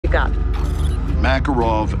got?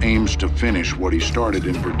 Makarov aims to finish what he started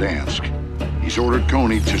in Verdansk. He's ordered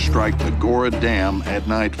Coney to strike the Gora Dam at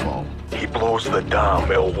nightfall. He blows the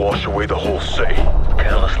dam, it'll wash away the whole city.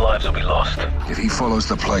 Countless lives will be lost. If he follows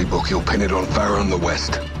the playbook, he'll pin it on Farah in the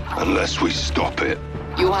west. Unless we stop it.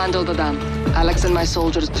 You handle the dam. Alex and my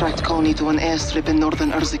soldiers tracked Coney to an airstrip in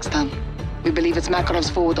northern Urzikstan. We believe it's Makarov's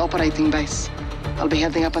forward operating base. I'll be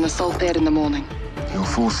heading up an assault there in the morning. Your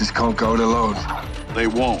forces can't go it alone. They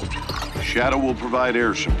won't. Shadow will provide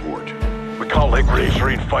air support. We can't let Graves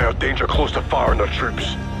rain fire danger close to Farah and their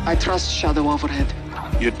troops. I trust Shadow overhead.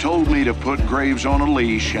 You told me to put Graves on a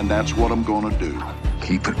leash, and that's what I'm gonna do.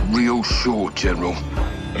 Keep it real short, General.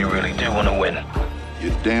 You really do want to win.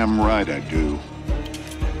 You're damn right I do.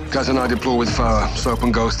 Gaz and I deploy with Farah. Soap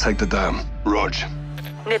and Ghost take the dam. Rog.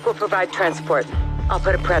 Nick will provide transport. I'll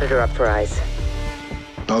put a Predator up for eyes.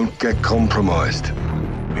 Don't get compromised.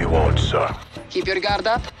 We won't, sir. Keep your guard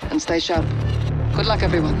up and stay sharp. Good luck,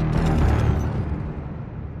 everyone.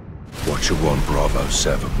 Watcher 1, Bravo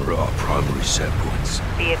 7, we're at our primary set points.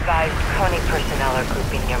 Be advised, Coney personnel are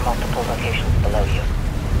grouping near multiple locations below you.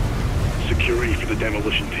 Security for the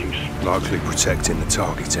demolition teams. Likely protecting the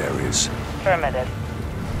target areas. Affirmative.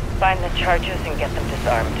 Find the charges and get them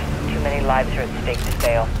disarmed. Too many lives are at stake to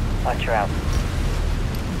fail. Watch her out.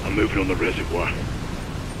 I'm moving on the reservoir.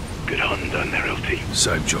 Good hunting down there, LT.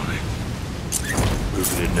 Same, Johnny.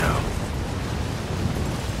 Moving in now.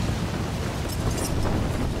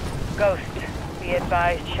 Ghost, be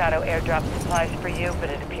advised, Shadow airdrop supplies for you, but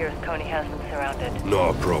it appears Coney has them surrounded.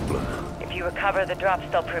 Not a problem. If you recover the drops,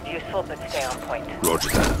 they'll prove useful, but stay on point. Roger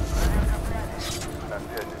that.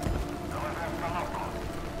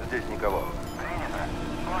 Здесь никого. Принято.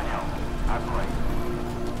 Понял. Огонь.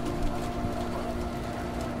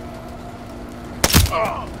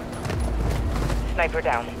 Sniper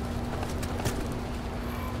down.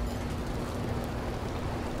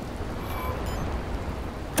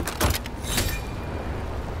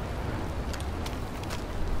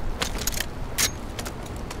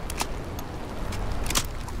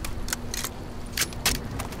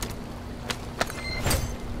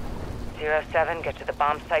 Zero-7, get to the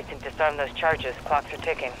bomb sites and disarm those charges. Clocks are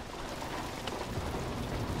ticking.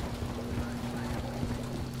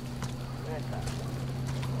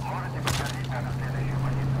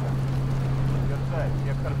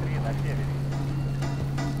 Сектор 3 на севере.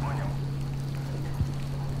 Понял.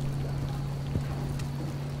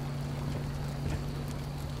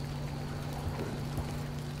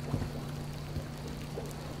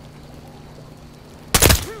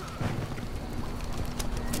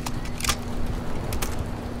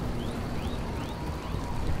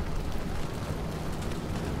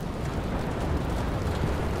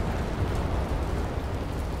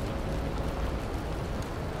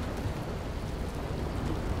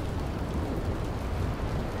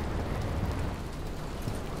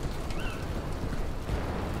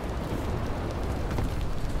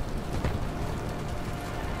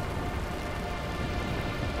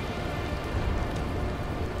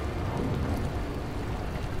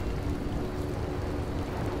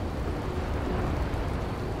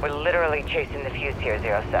 We're literally chasing the fuse here,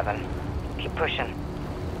 07. Keep pushing.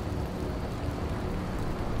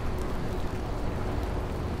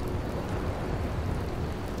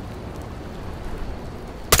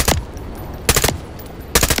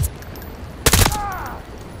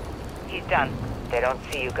 He's done. They don't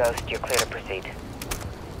see you, Ghost. You're clear to proceed.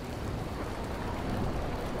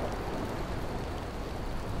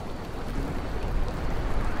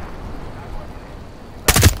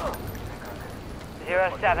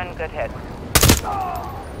 Zero-7, good hit.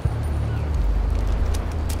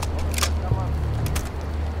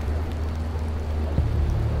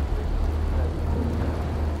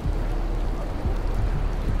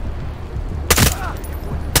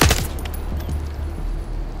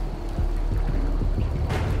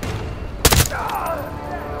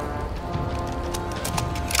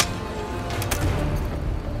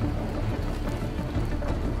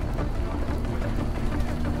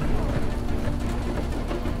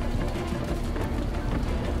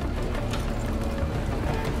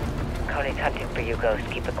 Coney's hunting for you, Ghost.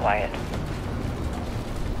 Keep it quiet.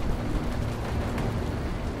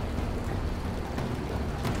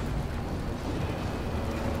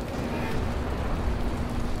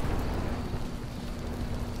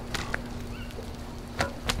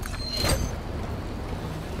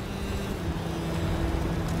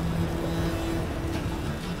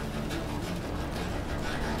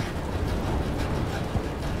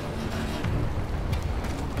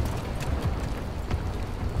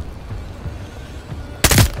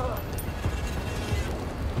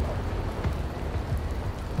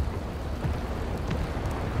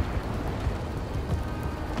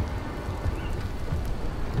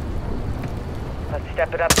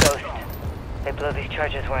 Step it up, Ghost. They blow these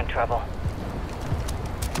charges, we're in trouble.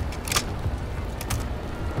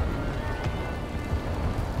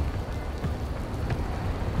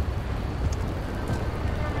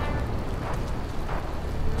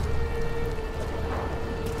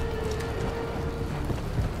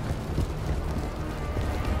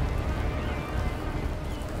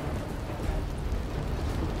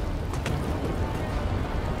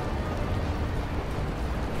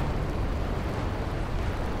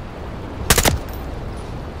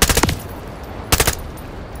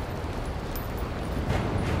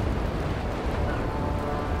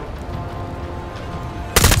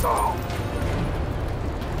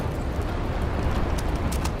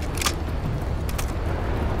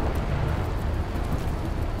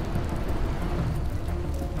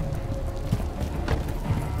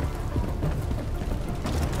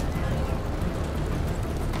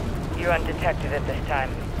 You're undetected at this time.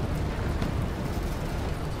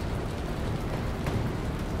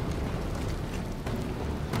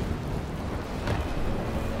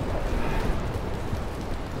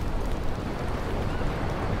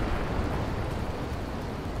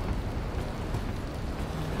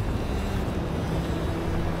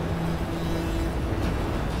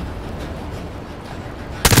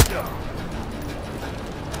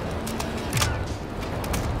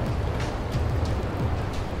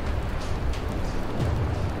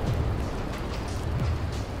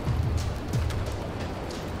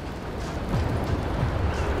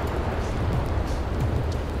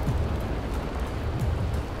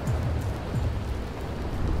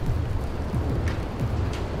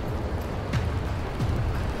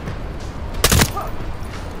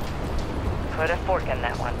 Put a fork in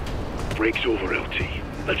that one. Break's over, LT.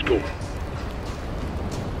 Let's go.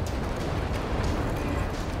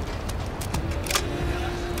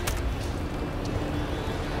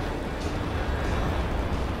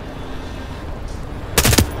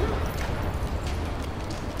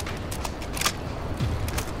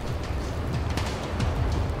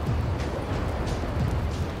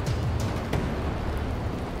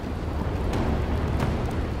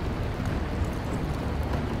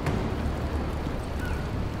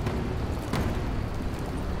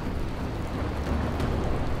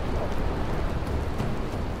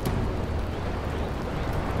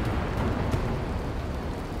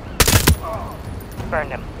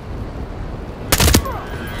 Burned him.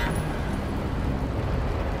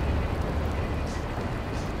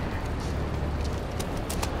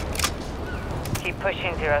 Keep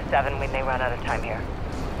pushing 07. We may run out of time here.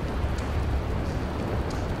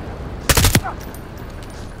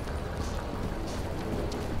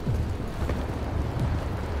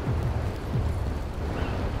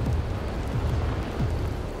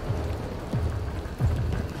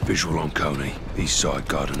 Visual on Coney. East side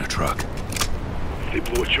guarding a truck. If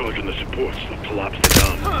they blow a charge on the supports, they'll collapse the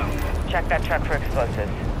dam. Check that truck for explosives.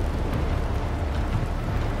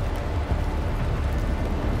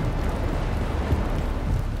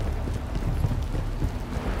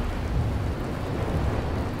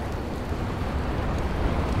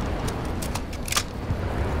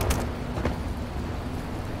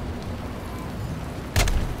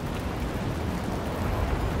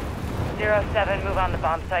 Seven, move on the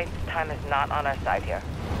bomb site. Time is not on our side here.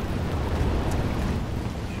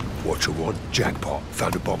 Watcher one, jackpot.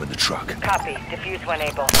 Found a bomb in the truck. Copy. Defuse when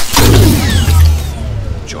able.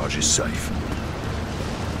 Charge is safe.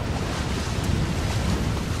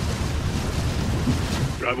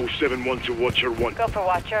 Bravo 7-1 to Watcher 1. Go for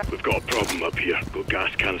Watcher. We've got a problem up here. Got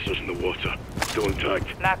gas canisters in the water. Still intact.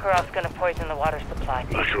 Makarov's gonna poison the water supply.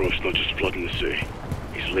 Makarov's not just flooding the sea.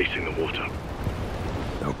 He's lacing the water.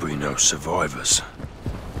 There'll be no survivors.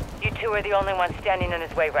 You two are the only ones standing in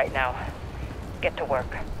his way right now. Get to work.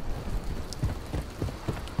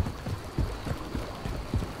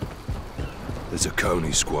 There's a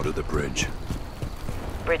Coney squad at the bridge.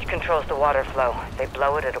 Bridge controls the water flow. If they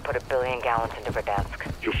blow it, it'll put 1 billion gallons into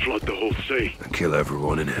Verdansk. You'll flood the whole sea. And kill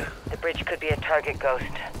everyone in here. The bridge could be a target, Ghost.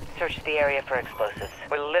 Search the area for explosives.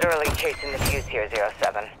 We're literally chasing the fuse here,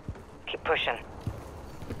 07. Keep pushing.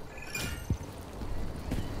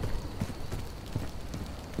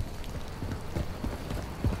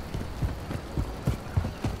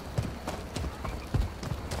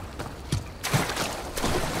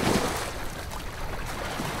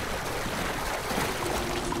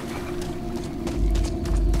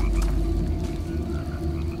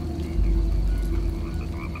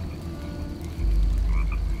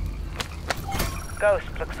 Ghost,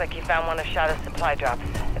 looks like you found one of Shada's supply drops.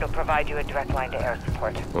 It'll provide you a direct line to air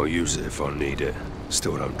support. I'll use it if I need it.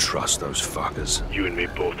 Still don't trust those fuckers. You and me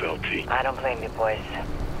both, LT. I don't blame you, boys.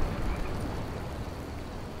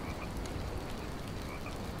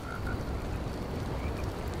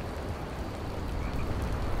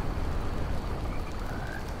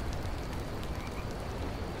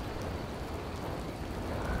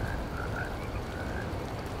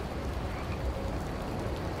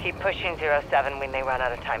 Keep pushing 07. We may run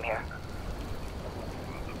out of time here.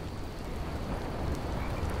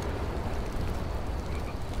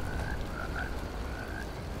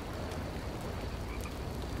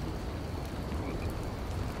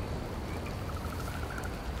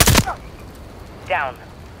 Down.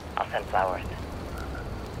 I'll send flowers.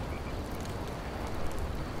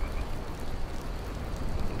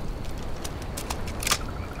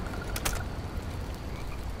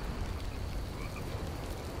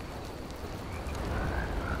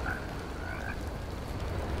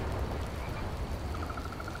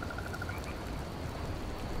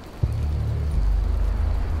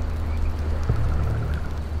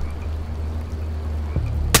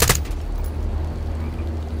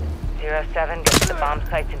 Seven, get to the bomb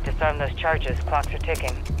sites and disarm those charges. Clocks are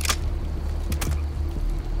ticking.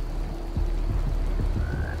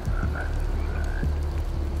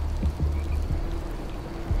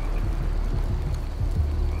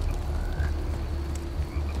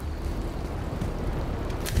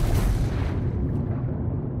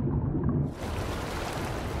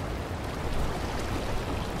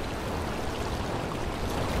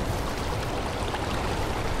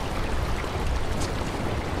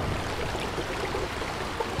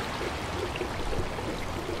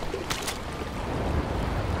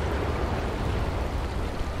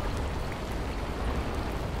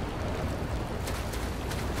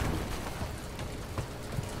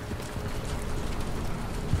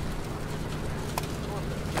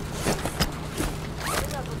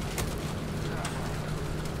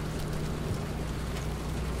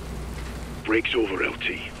 Break's over,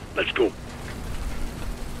 LT. Let's go.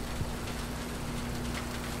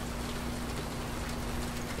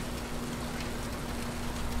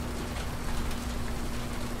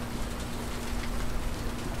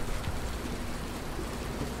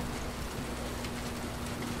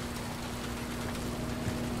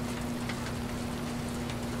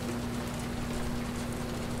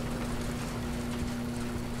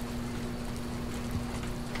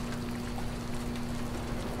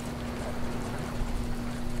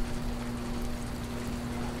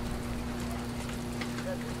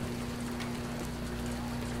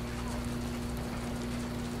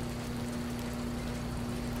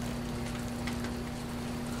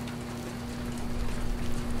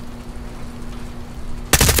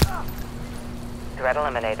 Threat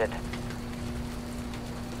eliminated.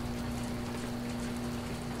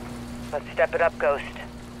 Let's step it up, Ghost.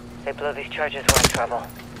 They blow these charges, we're in trouble.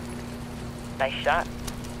 Nice shot.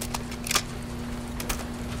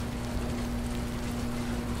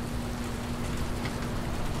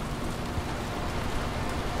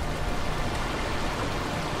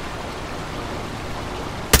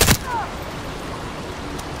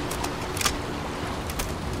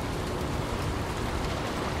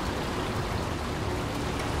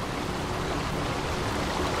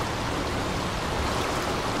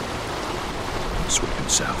 Sweeping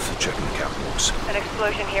south, checking the catwalks. An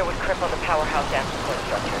explosion here would cripple the powerhouse and support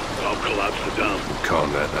structures. I'll collapse the dam. We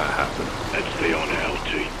can't let that happen. Let's stay on it,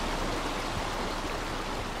 LT.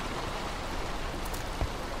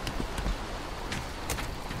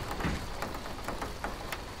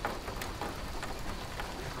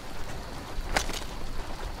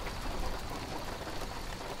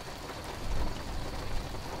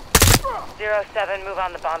 Zero 07, move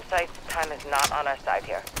on the bomb sites. Time is not on our side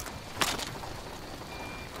here.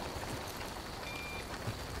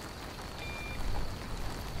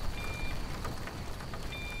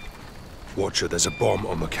 Watcher, there's a bomb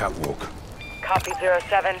on the catwalk. Copy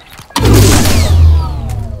 07.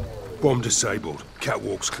 Bomb disabled.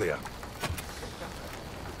 Catwalk's clear.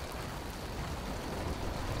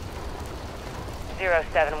 Zero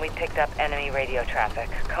 07, we picked up enemy radio traffic.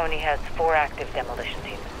 Coney has 4 active demolition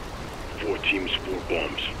teams. 4 teams, 4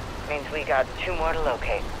 bombs. Means we got 2 more to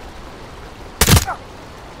locate.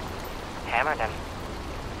 Hammered him.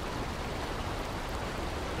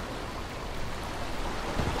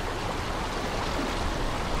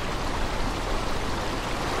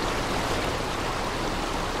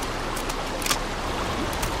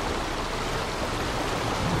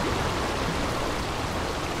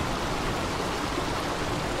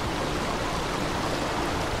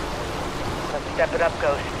 Step it up,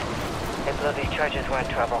 Ghost. They blow these charges, we're in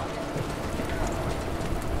trouble.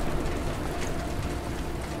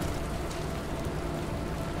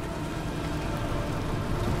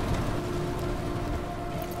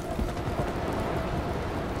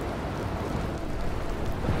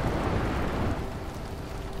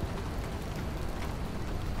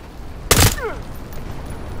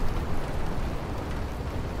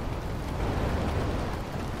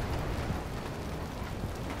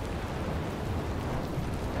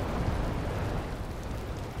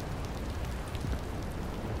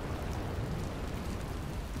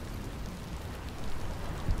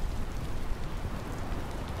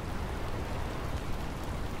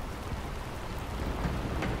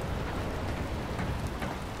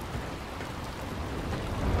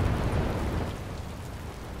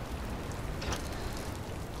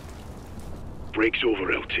 Break's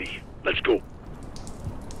over, LT. Let's go.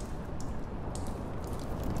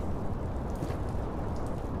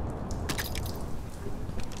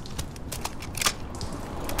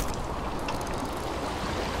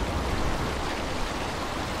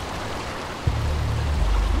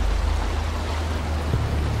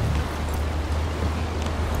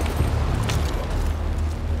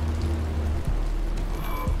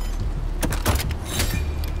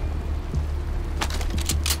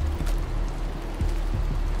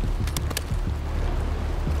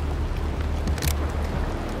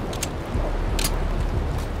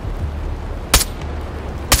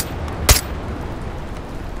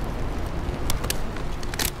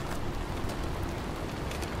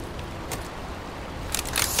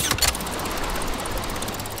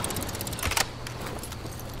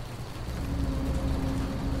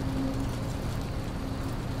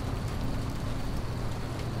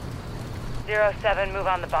 Zero 07, move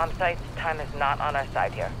on the bomb sites. Time is not on our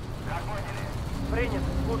side here. Принято,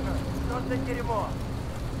 слушаю. Что за дерьмо?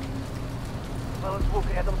 Был звук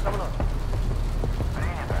рядом со мной.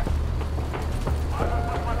 Принято. Можно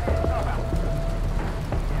посмотреть, что там?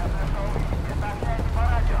 Я зашел. Доставляйте по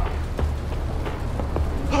радио.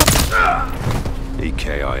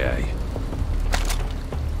 EKIA.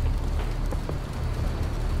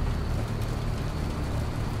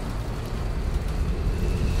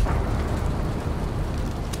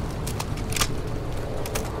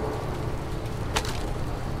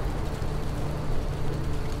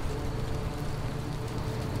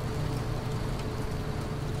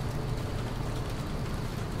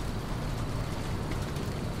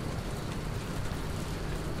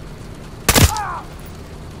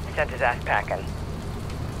 Sent his ass packing.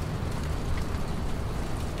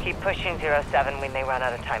 Keep pushing 07. We may run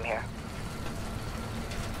out of time here.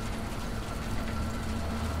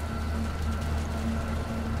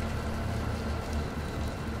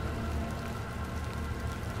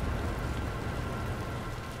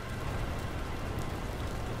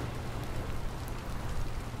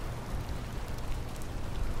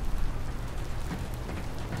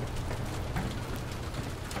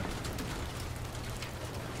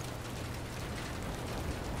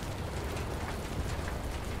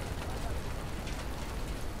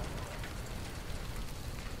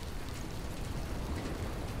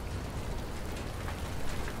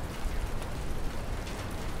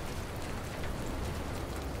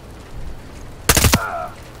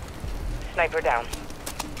 Sniper down.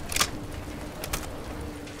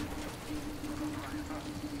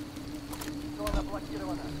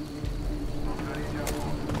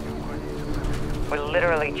 We're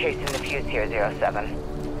literally chasing the fuse here, 07.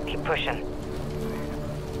 Keep pushing.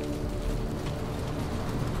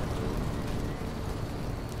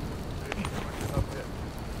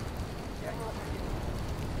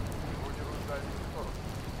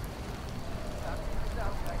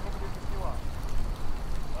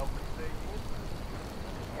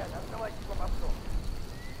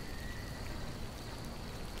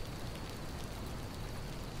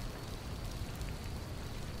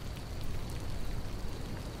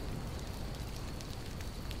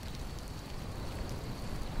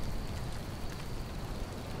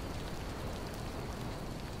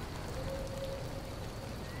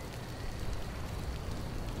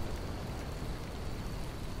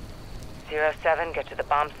 Zero 07, get to the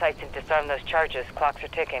bomb sites and disarm those charges. Clocks are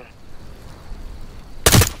ticking.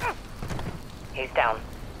 He's down.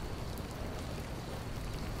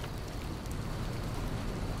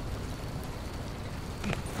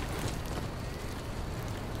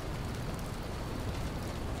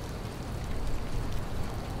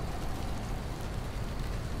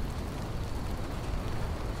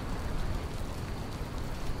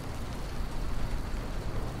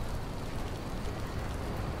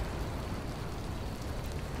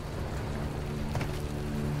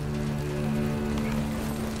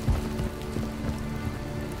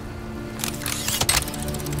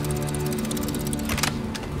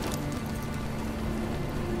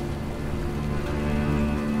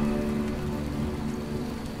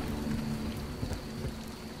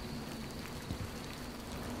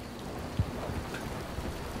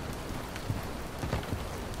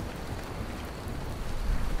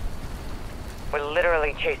 We're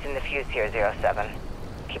literally chasing the fuse here, 07.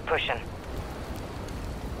 Keep pushing.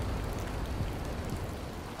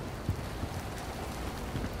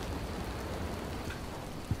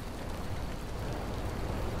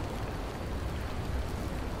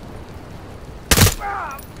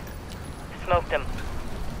 Smoked him.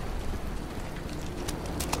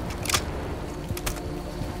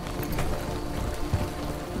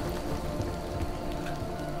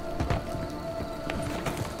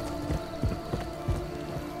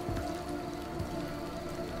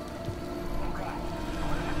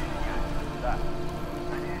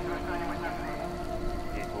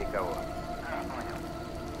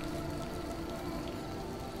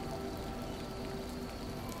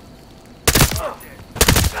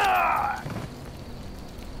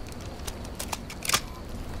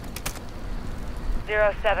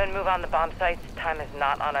 07, move on the bomb sites. Time is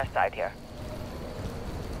not on our side here.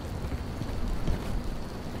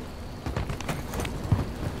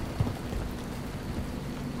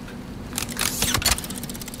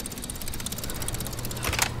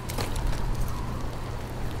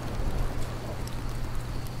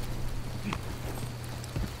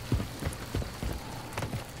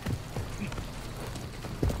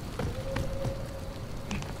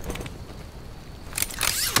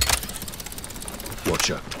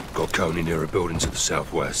 Watcher, got Coney near a building to the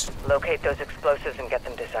southwest. Locate those explosives and get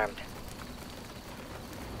them disarmed.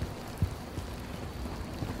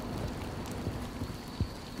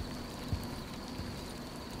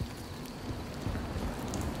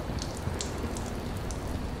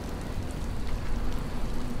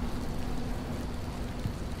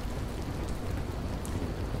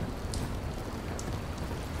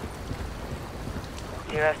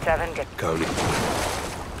 Zero 07, get Coney.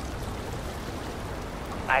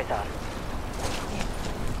 eyes on.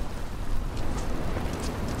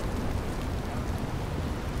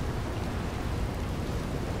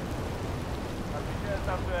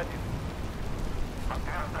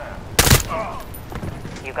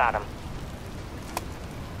 You got him.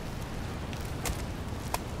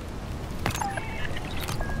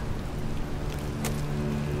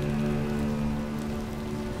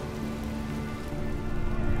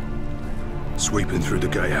 Sweeping through the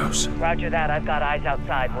gatehouse. Roger that. I've got eyes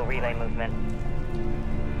outside. We'll relay movement.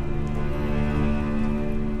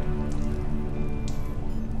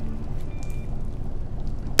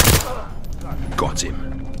 Got him.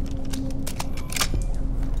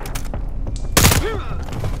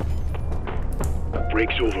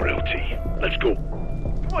 Breaks over, LT. Let's go.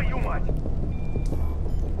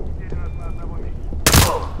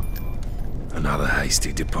 Another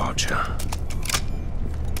hasty departure.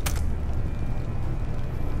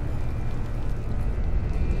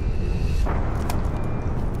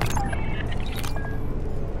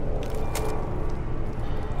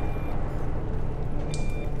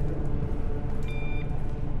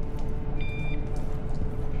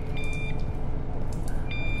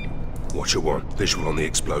 Watcher 1, visual on the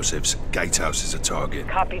explosives. Gatehouse is a target.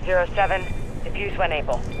 Copy 07. Defuse when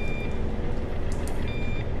able.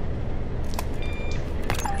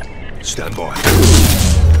 Stand by.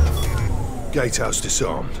 Gatehouse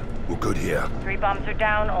disarmed. We're good here. 3 bombs are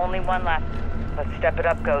down, only 1 left. Let's step it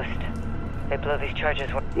up, Ghost. They blow these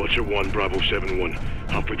charges. Watcher 1, Bravo 7-1.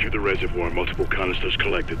 Halfway through the reservoir, multiple canisters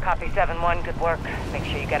collected. Copy 7-1, good work. Make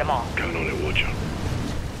sure you get them all. Count on it, Watcher.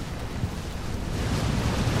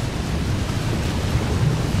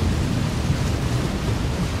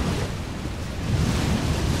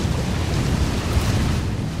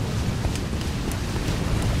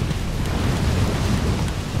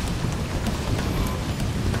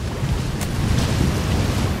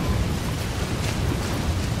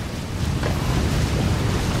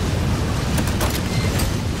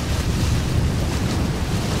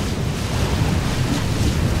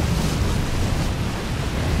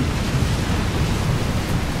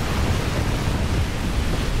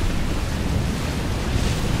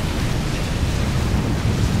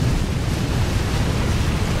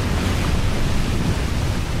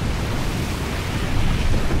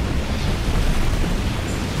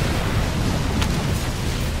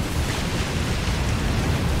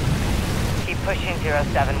 Pushing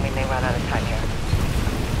 07, we may run out of time here.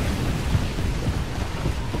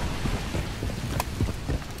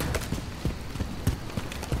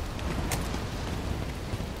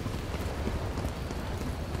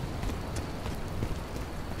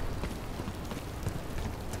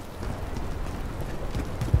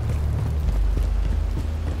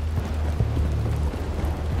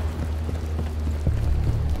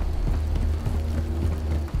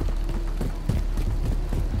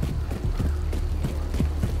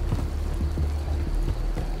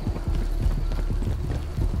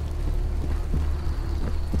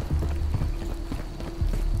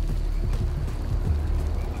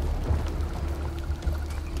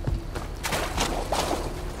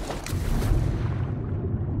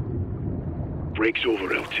 Breaks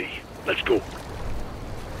over, LT. Let's go.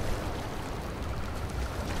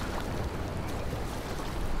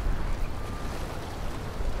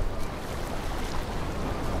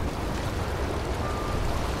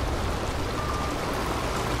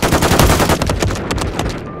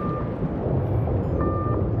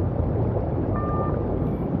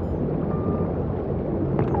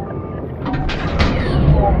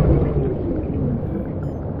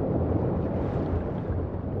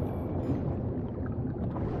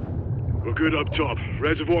 We're good up top.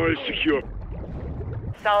 Reservoir is secure.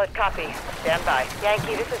 Solid copy. Stand by.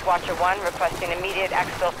 Yankee, this is Watcher 1, requesting immediate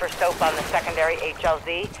exfil for soap on the secondary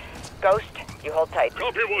HLZ. Ghost, you hold tight.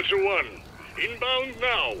 Copy, Watcher 1. Inbound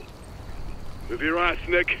now. Move your ass,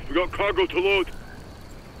 Nick. We got cargo to load.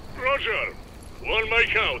 Roger. 1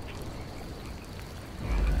 mic out.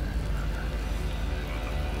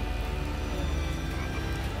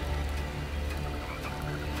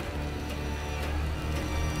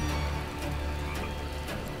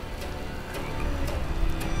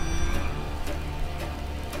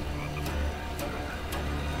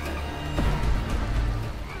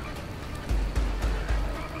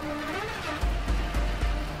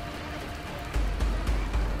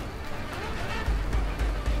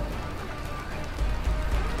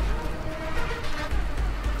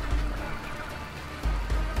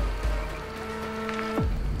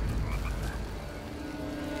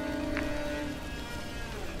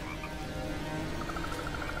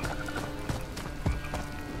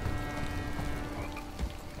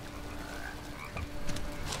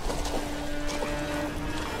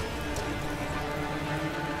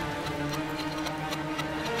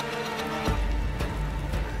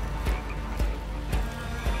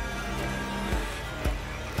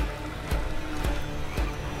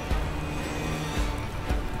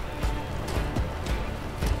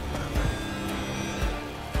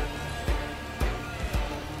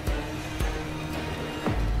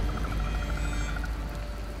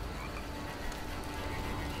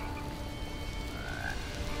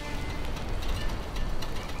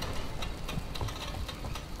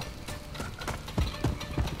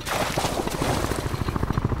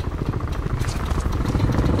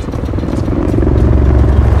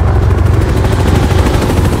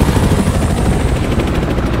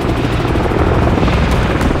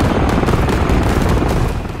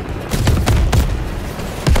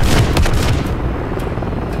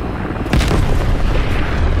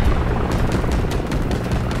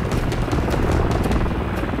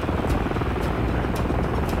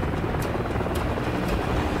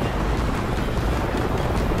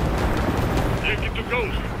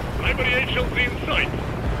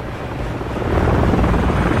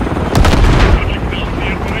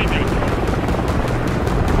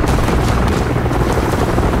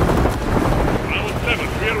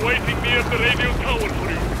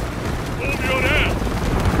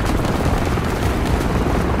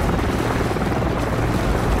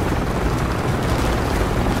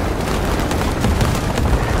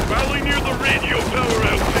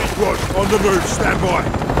 On the move, stand by.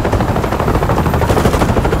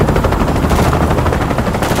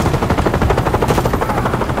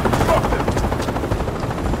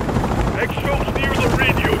 Exfil's near the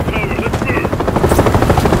radio tower. Let's move.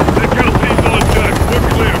 HLZ's on deck. We're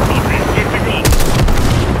clear. Copy. Lifting off.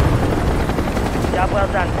 Job well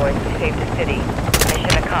done, boys. We saved the city.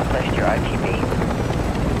 Mission accomplished, your RTB.